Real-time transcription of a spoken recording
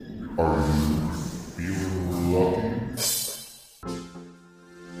Are you feeling lucky?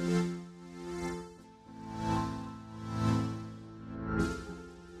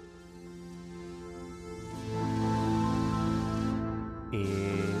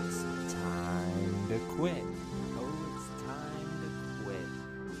 It's time to quit. Oh, it's time to quit.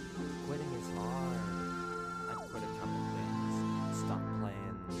 Quitting is hard. I've quit a couple things. Stopped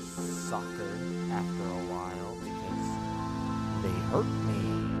playing soccer after a while because they hurt me.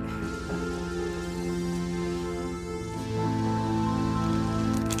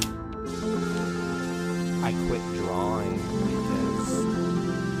 I quit drawing because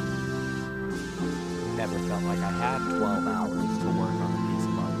never felt like I had 12 hours to work on a piece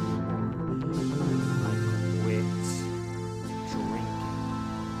of art anymore. I quit drinking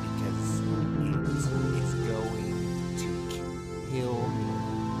because it is going to kill me.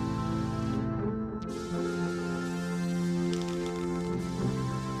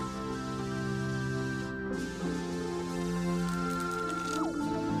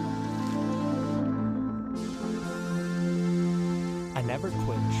 I never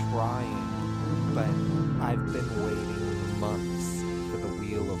quit trying, but I've been waiting months for the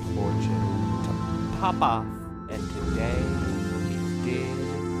Wheel of Fortune to pop off, and today it did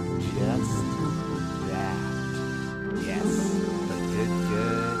just that. Yes, the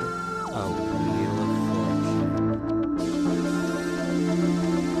good, a Wheel of Fortune.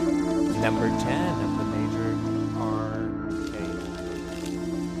 Number 10 of the major arcade.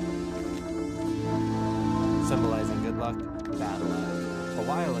 Symbolizing good luck, bad luck. A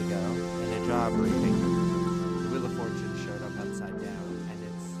while ago, in a job reading, the Wheel of Fortune showed up upside down, and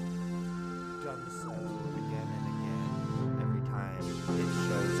it's done so again and again every time it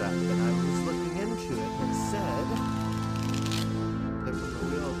shows up. And I was looking into it, and it said that when the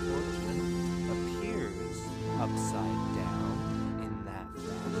Wheel of Fortune appears upside down in that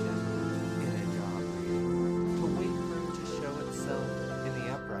fashion in a job reading, to wait for it to show itself in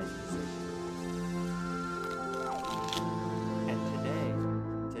the upright position.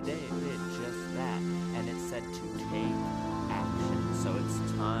 Today it did just that, and it said to take action. So it's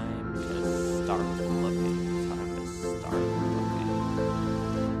time to start looking. Time to start looking.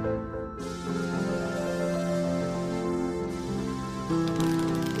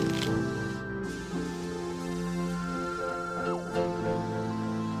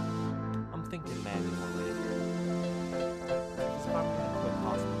 I'm thinking manual labor. Because if I'm going to quit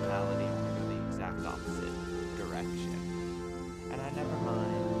hospitality, I'm going to go the exact opposite direction. And I never mind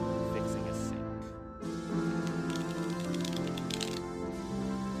fixing a sink.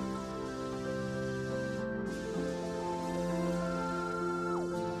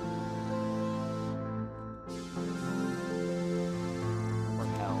 Or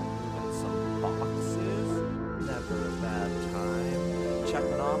hell, moving some boxes. Never a bad time.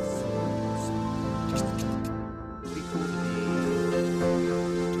 Checking off some. Be cool to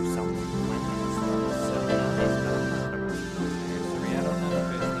do something plans. So nice, but I'm not a nursery. I don't know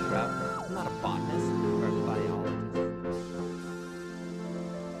anything about. I'm not a botanist or a biologist.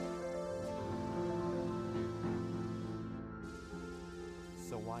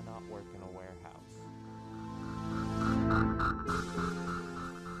 So why not work in a warehouse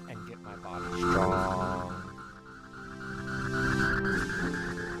and get my body strong?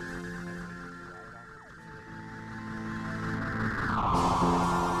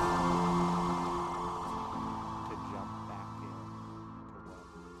 To jump back in to what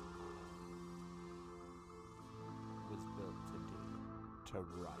was built to do, to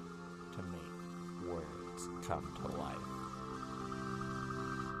write, to make words come to life.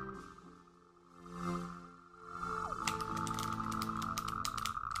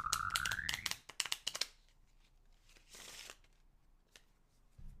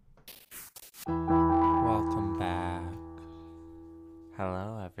 Welcome back. Hello,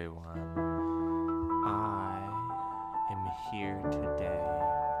 everyone. I am here today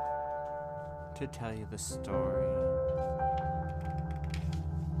to tell you the story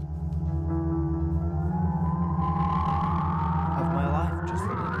of my life just a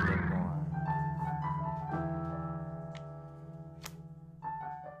little bit more.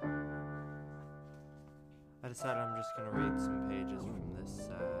 I decided I'm just going to read some pages from this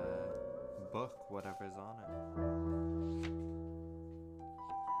book, whatever's on it.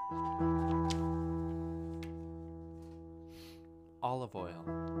 Olive oil.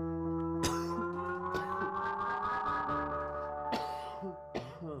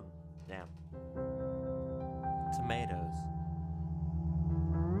 Damn. Tomatoes.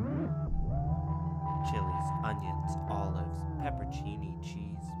 Chilies, onions, olives, pepperoni,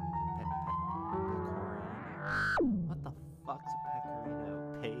 cheese, pecorino. What the fuck's a pecorino?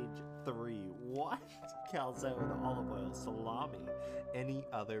 Page calzone, olive oil, salami, any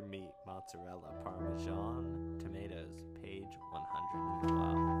other meat, mozzarella, parmesan, tomatoes, page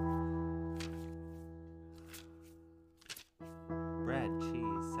 112. Bread,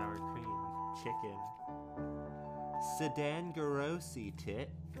 cheese, sour cream, chicken. Sedan Garosi, tit.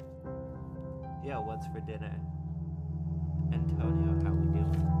 Yeah, what's for dinner? Antonio, how we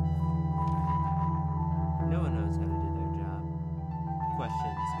doing? No one knows how to do their job.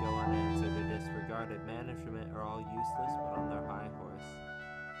 Questions go unanswered or disregarded. Management are all useless but on their high horse.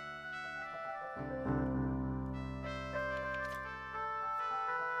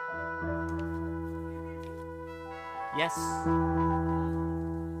 Yes.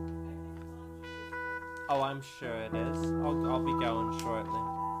 Oh, I'm sure it is. I'll be going shortly.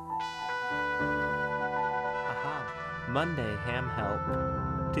 Aha. Monday, ham help.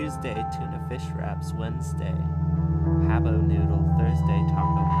 Tuesday, tuna fish wraps. Wednesday, Habbo noodle. Thursday,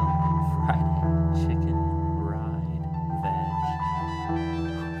 taco help. Friday, chicken ride veg.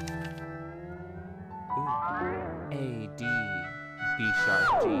 Ooh. A, D, B sharp,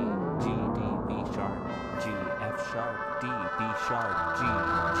 G, G, D, B sharp, G, F sharp, D, B sharp, G,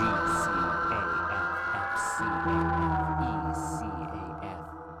 G, C, A, F, C, A, F, E, C, A, F,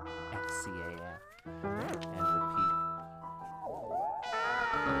 F, C, A, F. And repeat.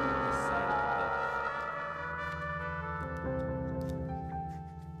 This side of the book.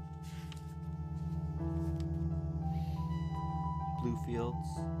 Blue fields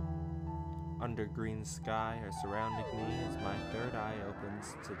under green sky are surrounding me as my third eye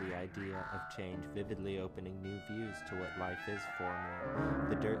opens to the idea of change, vividly opening new views to what life is for me.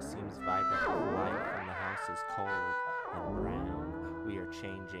 The dirt seems vibrant with life and the house is cold and brown. We are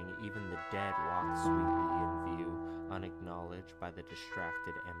changing, even the dead walk sweetly in view, unacknowledged by the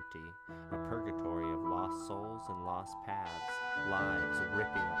distracted empty. A purgatory of lost souls and lost paths, lives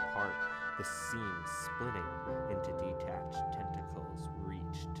ripping apart, the seams splitting into detached tentacles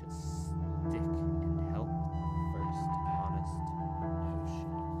reach to stick and help the first honest notion.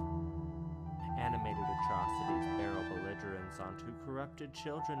 Animated atrocities barrel belligerence onto corrupted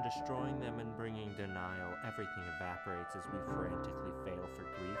children, destroying them and bringing denial. Everything evaporates as we frantically fail for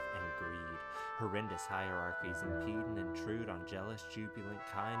grief and greed. Horrendous hierarchies impede and intrude on jealous, jubilant,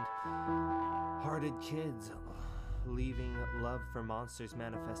 kind-hearted kids, leaving love for monsters,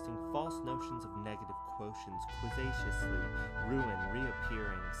 manifesting false notions of negative quotients, quizzaciously, ruin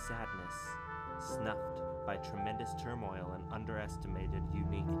reappearing, sadness snuffed by tremendous turmoil and underestimated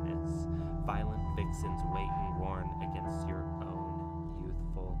uniqueness. Violent vixens wait and warn against your own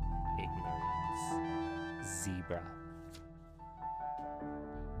youthful ignorance. Zebra.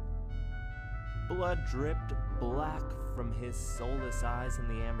 Blood dripped black from his soulless eyes in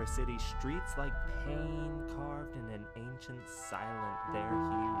the amber city streets like pain carved in an ancient silent. There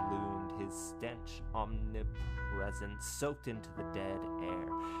he loomed, his stench omnipresent, soaked into the dead air.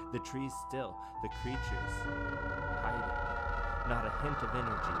 The trees still, the creatures hiding. Not a hint of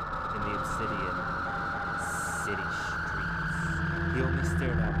energy in the obsidian city streets. He only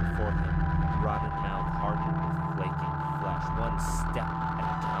stared out before him, rotted mouth hardened with flaking flesh, one step at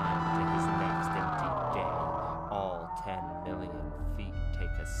a time to his next empty day. All 10 million feet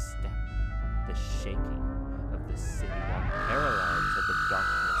take a step. The shaking of the city unparalleled to the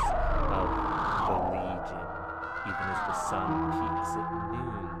darkness of the Legion. Even as the sun peaks at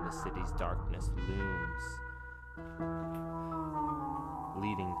noon, the city's darkness looms,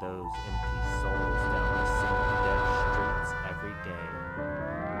 leading those empty souls down the same dead streets every day.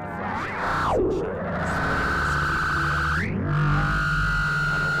 The flashing lights and shining displays keep them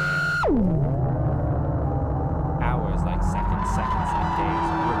unaware. Hours like seconds, seconds like days.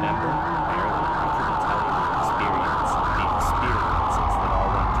 Remember? Barely. I couldn't tell you the experiences that all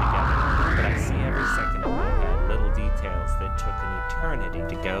run together. But I see every second in my head, little details that took an eternity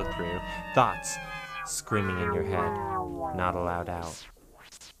to go through. Thoughts screaming in your head, not allowed out.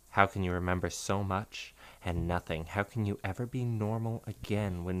 How can you remember so much and nothing? How can you ever be normal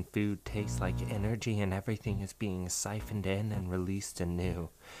again when food tastes like energy and everything is being siphoned in and released anew?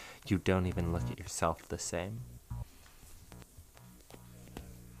 You don't even look at yourself the same.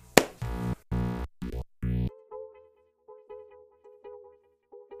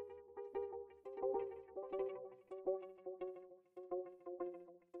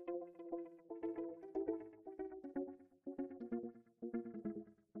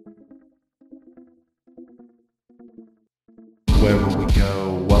 Where will we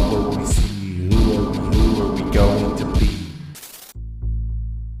go? What will we see? Who are we going to be?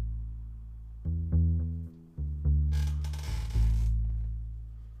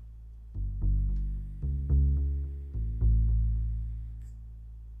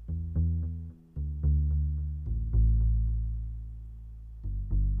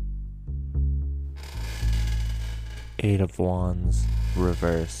 Eight of Wands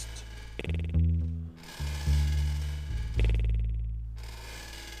reversed.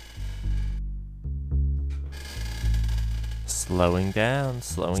 Slowing down,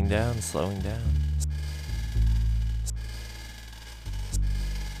 slowing down, slowing down.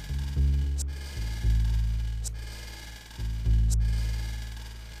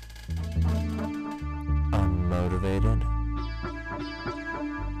 Unmotivated.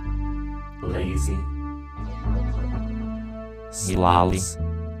 Lazy. Sloppy. Sloppy.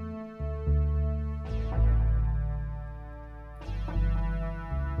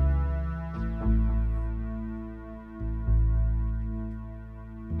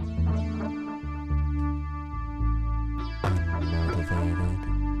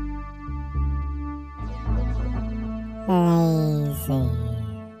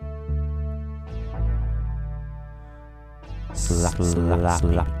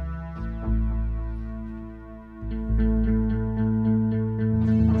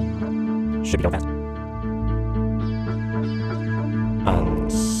 Should be going fast.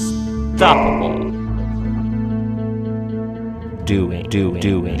 Unstoppable. Doing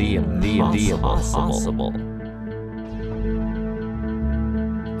the impossible.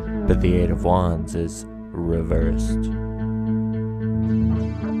 But the Eight of Wands is reversed.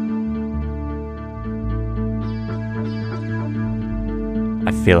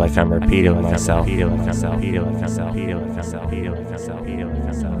 I feel like I'm repeating myself. I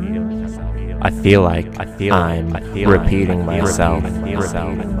feel like I'm repeating myself.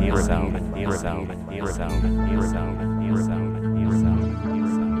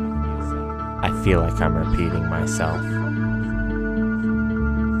 I feel like I'm repeating myself.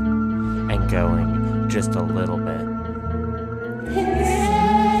 And going just a little bit.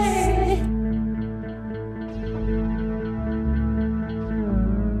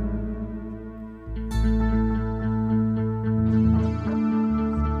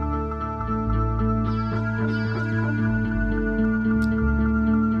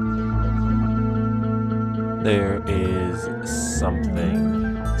 There is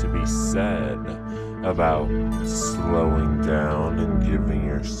something to be said about slowing down and giving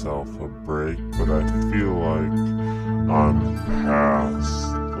yourself a break, but I feel like I'm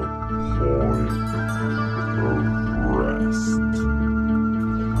past the point of rest.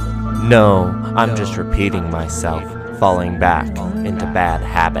 No, I'm just repeating myself, falling back into bad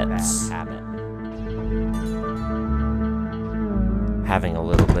habits. Having a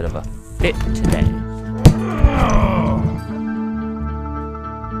little bit of a fit today.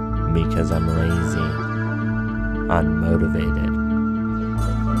 Because I'm lazy, unmotivated,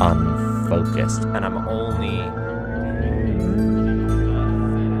 unfocused, and I'm only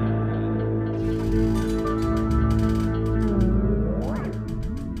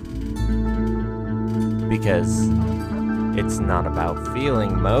because it's not about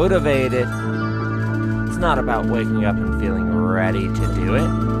feeling motivated. It's not about waking up and feeling ready to do it.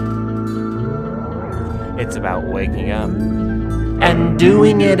 It's about waking up and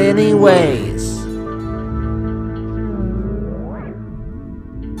doing it anyways.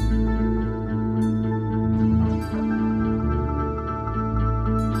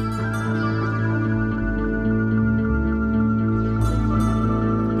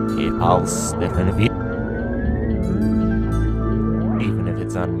 I'll stiffen if you, even if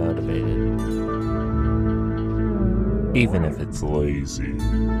it's unmotivated, even if it's Lazy.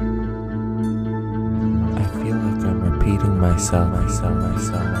 I feel like I'm repeating myself. I feel like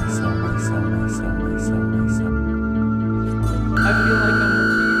I'm repeating myself.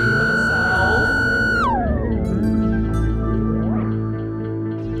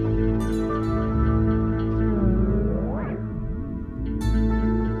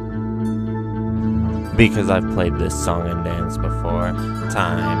 Because I've played this song and dance before,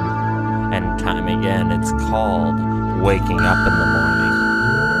 time and time again. It's called Waking Up in the Morning.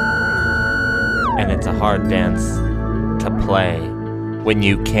 And it's a hard dance to play when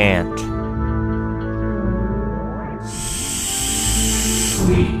you can't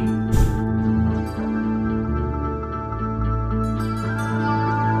sleep.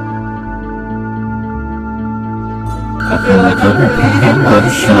 I feel like I'm repeating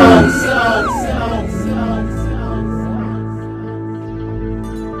myself.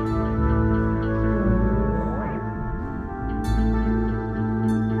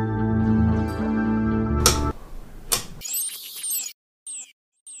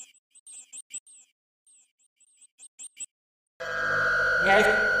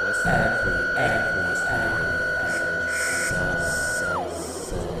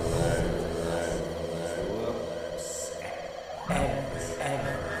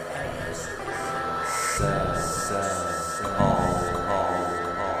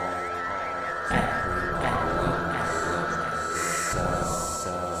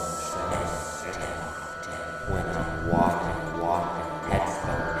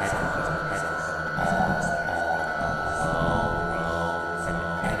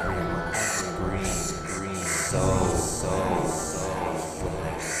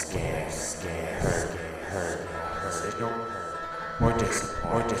 or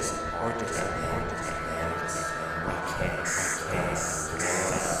disappointed, or disappointed. My kiss,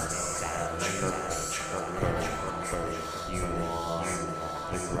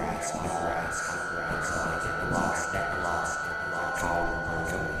 the grass, lost,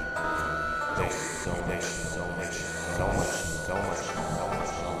 there's so much,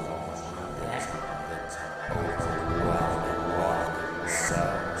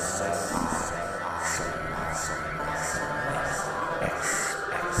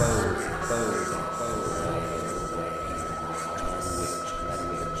 that's overwhelming,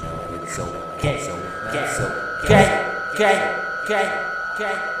 it's okay.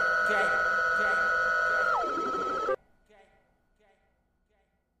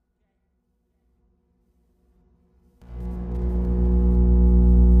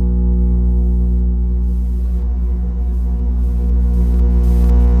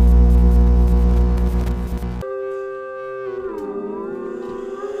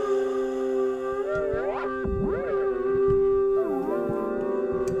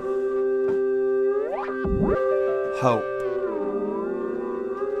 Hope.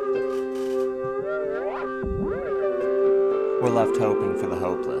 We're left hoping for the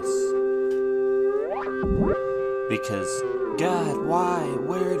hopeless. Because, God, why?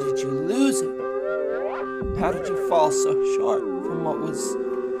 Where did you lose it? How did you fall so short from what was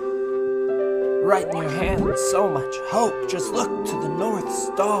right in your hand? So much hope. Just look to the North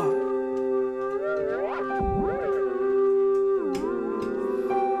Star.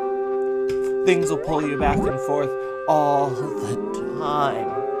 Things will pull you back and forth all the time,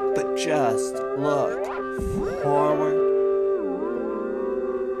 but just look forward.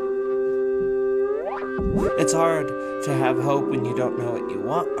 It's hard to have hope when you don't know what you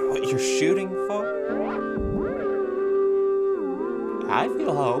want or what you're shooting for. I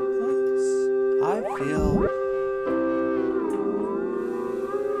feel hopeless. I feel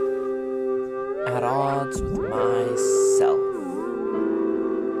at odds with myself.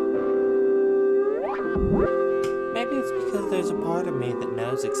 Maybe it's because there's a part of me that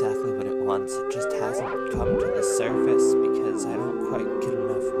knows exactly what it wants. It just hasn't come to the surface because I don't quite get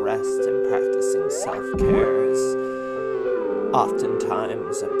enough rest, and practicing self-care is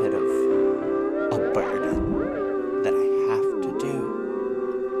oftentimes a bit of a burden that I have to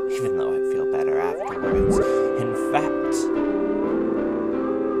do, even though I feel better afterwards. In fact,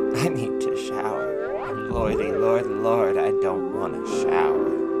 I need to shower, and lordy, lord, I don't want to shower.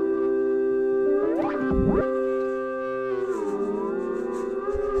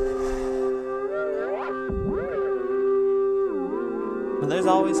 But there's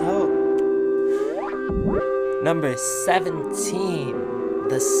always hope. Number 17,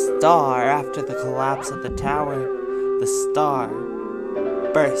 the star. After the collapse of the tower, the star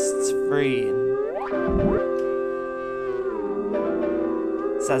bursts free and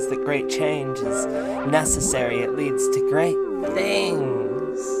says that great change is necessary. It leads to great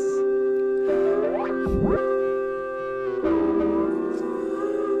things.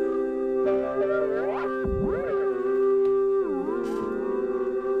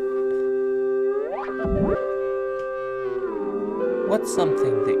 What's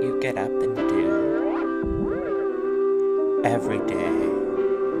something that you get up and do every day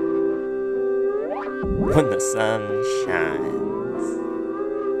when the sun shines?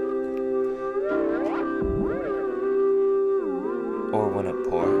 Or when it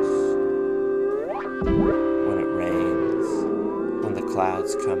pours? When it rains? When the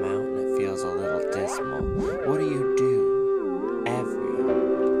clouds come out and it feels a little dismal? What do you do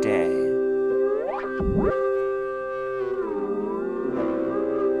every day?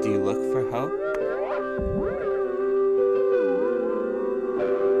 Do you look for hope?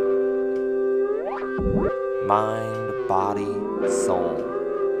 Mind, body, soul.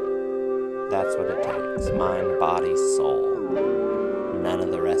 That's what it takes. Mind, body, soul. None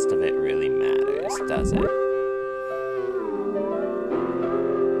of the rest of it really matters, does it?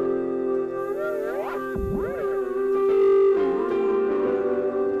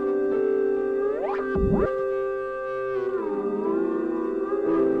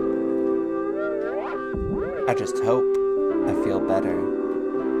 I just hope I feel better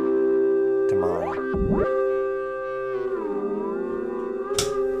tomorrow.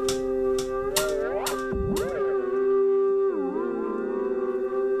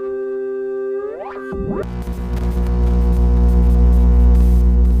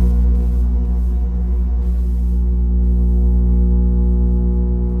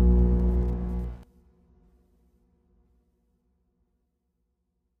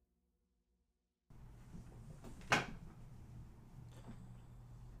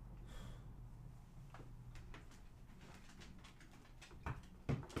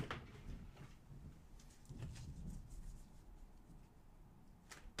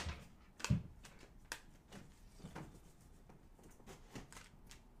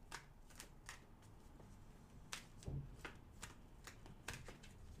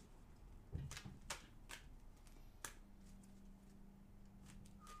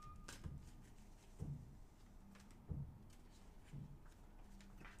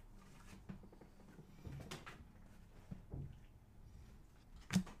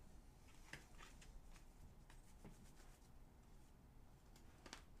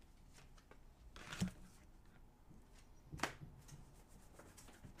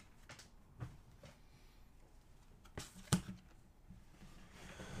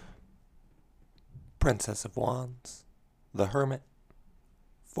 Princess of Wands, the Hermit,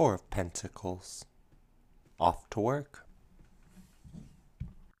 Four of Pentacles. Off to work.